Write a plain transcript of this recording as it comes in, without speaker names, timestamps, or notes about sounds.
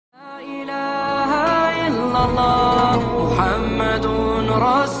illallah Muhammadun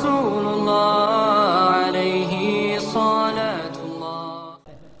Rasulullah alayhi salatullah.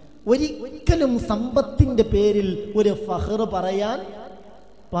 ഒരിക്കലും സമ്പത്തിന്റെ പേരിൽ ഒരു ഫഖർ പറയാൻ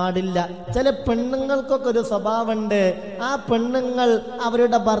പാടില്ല. ചില പെണ്ണുങ്ങൾക്കൊക്കെ ഒരു സ്വഭാവമുണ്ട്. ആ പെണ്ണുങ്ങൾ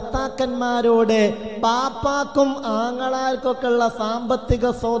അവരുടെ ഭർത്താക്കന്മാരോട് ബാപ്പാക്കും ആങ്ങളാർക്കൊക്കെ ഉള്ള സാമ്പത്തിക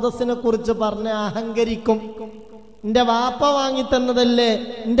സ്രോതസ്സിനെ കുറിച്ച് പറഞ്ഞ് അഹങ്കരിക്കും. എൻ്റെ വാപ്പ വാങ്ങിത്തന്നതല്ലേ,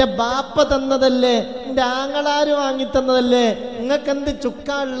 എൻ്റെ ബാപ്പ തന്നതല്ലേ, എൻ്റെ ആങ്ങളാര് വാങ്ങിത്തന്നതല്ലേ, നിങ്ങൾക്ക് എന്ത്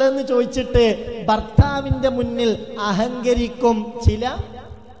ചുക്കാ ഉള്ളതെന്ന് ചോദിച്ചിട്ട് ഭർത്താവിൻ്റെ മുന്നിൽ അഹങ്കരിക്കും. ചില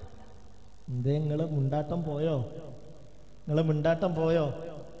എന്തേ നിങ്ങള് മുണ്ടാട്ടം പോയോ?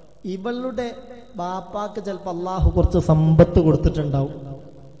 ഇവളുടെ ബാപ്പാക്ക് ചിലപ്പോൾ അള്ളാഹു കുറച്ച് സമ്പത്ത് കൊടുത്തിട്ടുണ്ടാവും,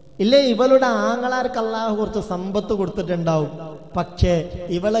 ഇല്ലേ ഇവളുടെ ആങ്ങളാർക്ക് അള്ളാഹു കുറച്ച് സമ്പത്ത് കൊടുത്തിട്ടുണ്ടാവും. പക്ഷേ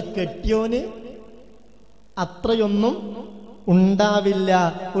ഇവളെ കെട്ടിയോന് അത്രയൊന്നും ഉണ്ടാവില്ല.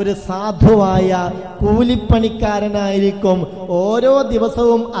 ഒരു സാധുവായ കൂലിപ്പണിക്കാരനായിരിക്കും. ഓരോ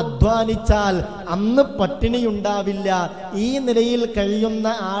ദിവസവും അധ്വാനിച്ചാൽ അന്ന് പട്ടിണിയുണ്ടാവില്ല. ഈ നിലയിൽ കഴിയുന്ന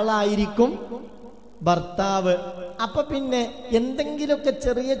ആളായിരിക്കും ഭർത്താവ്. അപ്പൊ പിന്നെ എന്തെങ്കിലുമൊക്കെ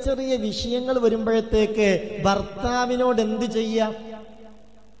ചെറിയ ചെറിയ വിഷയങ്ങൾ വരുമ്പോഴത്തേക്ക് ഭർത്താവിനോട് എന്ത് ചെയ്യാം?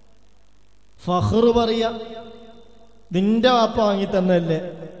 ഫഖ്ർ പറയാ, നിന്റെ വാപ്പ വാങ്ങിത്തന്നല്ലേ,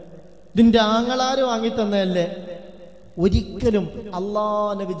 നിന്റെ ആങ്ങളാര് വാങ്ങിത്തന്നല്ലേ. ഒരിക്കലും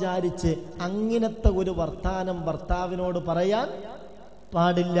അള്ളാനെ വിചാരിച്ച് അങ്ങനത്തെ ഒരു വർത്താനം ഭർത്താവിനോട് പറയാൻ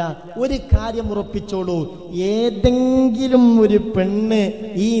പാടില്ല. ഒരു കാര്യം ഉറപ്പിച്ചോളൂ, ഏതെങ്കിലും ഒരു പെണ്ണ്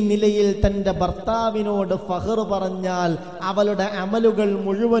ഈ നിലയിൽ തൻ്റെ ഭർത്താവിനോട് ഫഖർ പറഞ്ഞാൽ അവളുടെ അമലുകൾ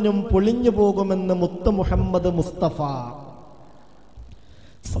മുഴുവനും പൊളിഞ്ഞു പോകുമെന്ന് മുത്ത് മുഹമ്മദ് മുസ്തഫ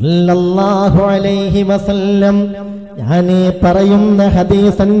സല്ലല്ലാഹു അലൈഹി വസല്ലം. ഞാനീ പറയുന്ന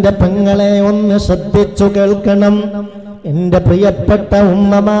ഹദീസിന്റെ പെങ്ങളെ ഒന്ന് ശ്രദ്ധിച്ചു കേൾക്കണം. എന്റെ പ്രിയപ്പെട്ട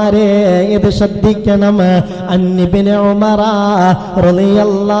ഉമ്മമാരെ ഇത് ശ്രദ്ധിക്കണം. അന്നിബ്നു ഉമറ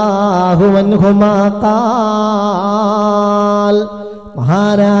റളിയല്ലാഹു അൻഹുമാ ഖാൽ,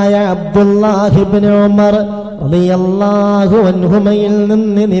 മഹാനായ അബ്ദുല്ലാഹി ഇബ്നു ഉമർ റളിയല്ലാഹു അൻഹുമയിൽ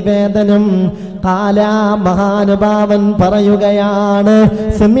നിന്ന് നിവേദനം. ഖാല, മഹാനുഭാവൻ പറയുകയാണ്,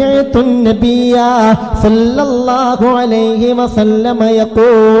 സമിഅതു നബിയ സല്ലല്ലാഹു അലൈഹി വസല്ലമ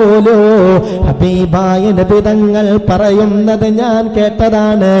യഖൂലു, ഹബീബായ നബി തങ്ങൾ പറയുന്നത് ഞാൻ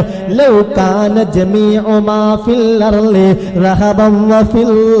കേട്ടതാണ്. ലൗ കാന ജമീഉ മാ ഫിൽ അർളി റഹബൻ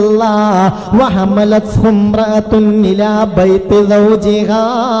വഫില്ലാ വഹമലത്ഹു ഇംറഅത്തുൻ ഇലാ ബൈതി സൗജിഹാ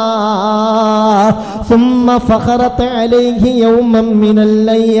ثم فخرت عليه يوما من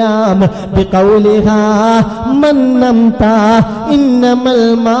الأيام بقولها من نمت إنما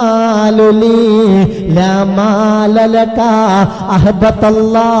المال لي لا مال لك أحبط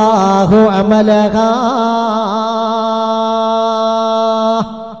الله عملها.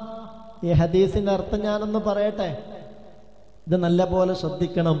 ഈ ഹദീസിന്റെ അർത്ഥം ഞാനൊന്ന് പറയട്ടെ. ഇത് നല്ല പോലെ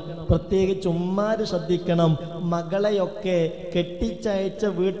ശ്രദ്ധിക്കണം. പ്രത്യേകിച്ച് ഉമ്മാര് ശ്രദ്ധിക്കണം. മകളെയൊക്കെ കെട്ടിച്ചയച്ച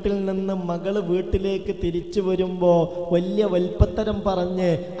വീട്ടിൽ നിന്ന് മകള് വീട്ടിലേക്ക് തിരിച്ചു വരുമ്പോ വലിയ വൽപ്പത്തരം പറഞ്ഞ്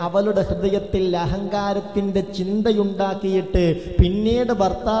അവളുടെ ഹൃദയത്തിൽ അഹങ്കാരത്തിന്റെ ചിന്തയുണ്ടാക്കിയിട്ട് പിന്നീട്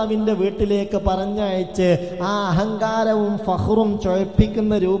ഭർത്താവിന്റെ വീട്ടിലേക്ക് പറഞ്ഞയച്ച് ആ അഹങ്കാരവും ഫഖ്റും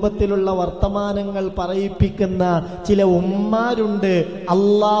ചൊഴപ്പിക്കുന്ന രൂപത്തിലുള്ള വർത്തമാനങ്ങൾ പറയിപ്പിക്കുന്ന ചില ഉമ്മാരുണ്ട്.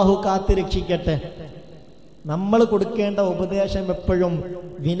 അള്ളാഹു കാത്തുരക്ഷിക്കട്ടെ. നമ്മൾ കൊടുക്കേണ്ട ഉപദേശം എപ്പോഴും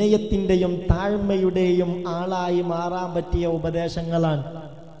വിനയത്തിൻ്റെയും താഴ്മയുടെയും ആളായി മാറാൻ പറ്റിയ ഉപദേശങ്ങളാണ്.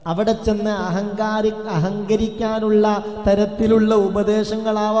 അവിടെ ചെന്ന് അഹങ്കരിക്കാനുള്ള തരത്തിലുള്ള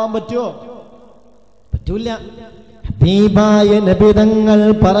ഉപദേശങ്ങളാവാൻ പറ്റുമോ? പറ്റൂല. ഹബീബായ നബി തങ്ങൾ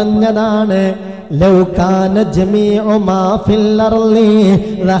പറഞ്ഞതാണ്, ലൗ കാന ജമീഉ മാ ഫിൽ അർളി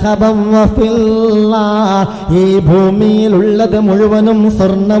റഹബൻ വഫില്ലാ, ഈ ഭൂമിയിലുള്ളത് മുഴുവനും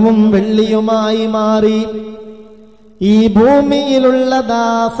സ്വർണവും വെള്ളിയുമായി മാറി. ഈ ഭൂമിയിലുള്ളതാ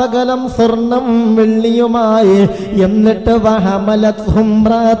സകലം സ്വർണം വെള്ളിയുമായി. എന്നിട്ട് വഹമലത്ഹു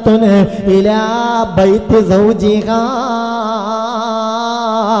ഇംറഅത്തുൻ ഇലാ ബൈതി സൗജിഹാ,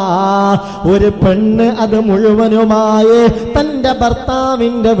 ഒരു പെണ്ണ് അത് മുഴുവനുമായി തന്റെ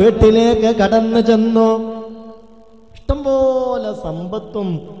ഭർത്താവിന്റെ വീട്ടിലേക്ക് കടന്നു ചെന്നു. ഇഷ്ടംപോലെ സമ്പത്തും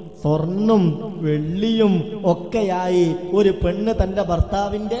സ്വർണം വെള്ളിയും ഒക്കെയായി ഒരു പെണ്ണ് തന്റെ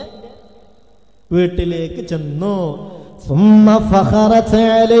ഭർത്താവിന്റെ വീട്ടിലേക്ക് ചെന്നു. ثم فخرت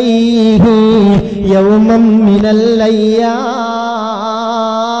عليه يوما من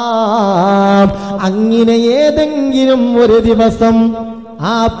الأيام, അങ്ങനെ ഏതെങ്കിലും ഒരു ദിവസം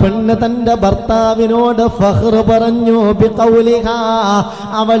ആ പെണ്ണ് തന്റെ ഭർത്താവിനോട് ഫഖ്ർ പറഞ്ഞു. ബിഖൗലിഹാ,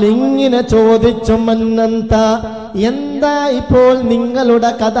 അവൾ ഇങ്ങനെ ചോദിച്ചു, മന്നന്ത, എന്താ ഇപ്പോൾ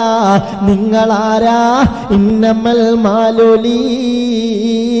നിങ്ങളുടെ കഥ, നിങ്ങളാരാ? ഇന്നമൽ മാലുലീ,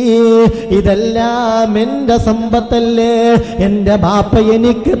 ഇതെല്ലാം എന്റെ സമ്പത്തല്ലേ, എന്റെ ബാപ്പ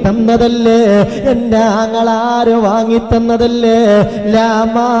എനിക്ക് തന്നതല്ലേ, എന്റെ ആങ്ങളാര് വാങ്ങിത്തന്നതല്ലേ. ലാ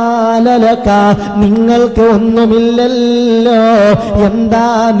മാല ലക, നിങ്ങൾക്ക് ഒന്നുമില്ലല്ലോ. എന്താ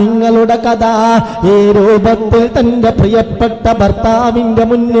നിങ്ങളുടെ കഥ? ഈ രൂപത്തിൽ തന്റെ പ്രിയപ്പെട്ട ഭർത്താവിന്റെ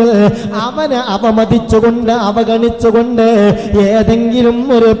മുന്നിൽ അവനെ അവമതിച്ചുകൊണ്ട് അവഗണിച്ചുകൊണ്ട് ഏതെങ്കിലും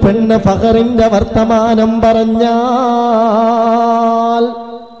ഒരു പെണ്ണ് ഫഖറിന്റെ വർത്തമാനം പറഞ്ഞാൽ,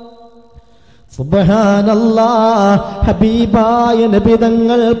 സുബ്ഹാനല്ലാഹ്, ഹബീബായ നബി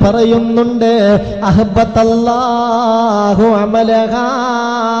തങ്ങൾ പറയുന്നുണ്ട്, അഹ്ബത്തല്ലാഹു അമലഹാ,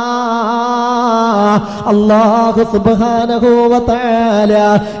 അല്ലാഹു സുബ്ഹാനഹു വ തആല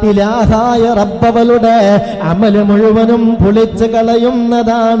ഇലാഹായ റബ്ബവളുടെ അമല് മുഴുവനും പൊളിച്ചു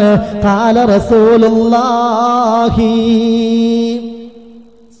കളയുന്നതാണ്. ഖാല റസൂലുള്ളാഹി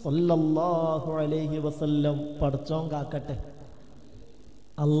സ്വല്ലല്ലാഹു അലൈഹി വസല്ലം. പടച്ചോൻ കാക്കട്ടെ,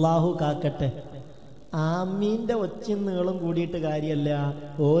 അല്ലാഹു കാക്കട്ടെ. ആമീന്റെ ഒച്ചയും നീളം കൂടിയിട്ട് കാര്യമല്ല.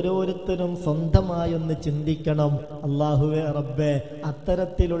 ഓരോരുത്തരും സ്വന്തമായൊന്ന് ചിന്തിക്കണം. അല്ലാഹുവേ റബ്ബേ,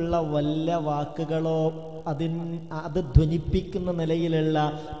 അത്തരത്തിലുള്ള വല്ല വാക്കുകളോ അത് ധ്വനിപ്പിക്കുന്ന നിലയിലുള്ള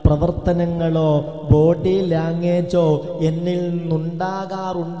പ്രവർത്തനങ്ങളോ ബോഡി ലാംഗ്വേജോ എന്നിൽ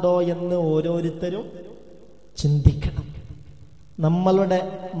നിന്നുണ്ടാകാറുണ്ടോ എന്ന് ഓരോരുത്തരും ചിന്തിക്കണം. നമ്മളുടെ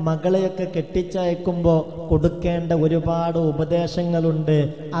മകളെയൊക്കെ കെട്ടിച്ചയക്കുമ്പോൾ കൊടുക്കേണ്ട ഒരുപാട് ഉപദേശങ്ങളുണ്ട്.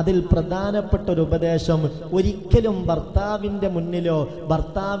 അതിൽ പ്രധാനപ്പെട്ട ഒരു ഉപദേശം, ഒരിക്കലും ഭർത്താവിൻ്റെ മുന്നിലോ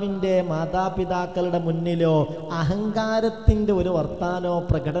ഭർത്താവിൻ്റെ മാതാപിതാക്കളുടെ മുന്നിലോ അഹങ്കാരത്തിൻ്റെ ഒരു വർത്താനോ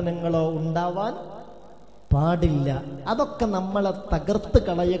പ്രകടനങ്ങളോ ഉണ്ടാവാൻ പാടില്ല. അതൊക്കെ നമ്മളെ തകർത്ത്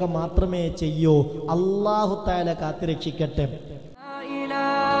കളയുക മാത്രമേ ചെയ്യൂ. അല്ലാഹു തആല കാത്തുരക്ഷിക്കട്ടെ. لا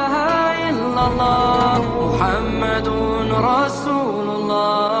إله إلا الله محمد رسول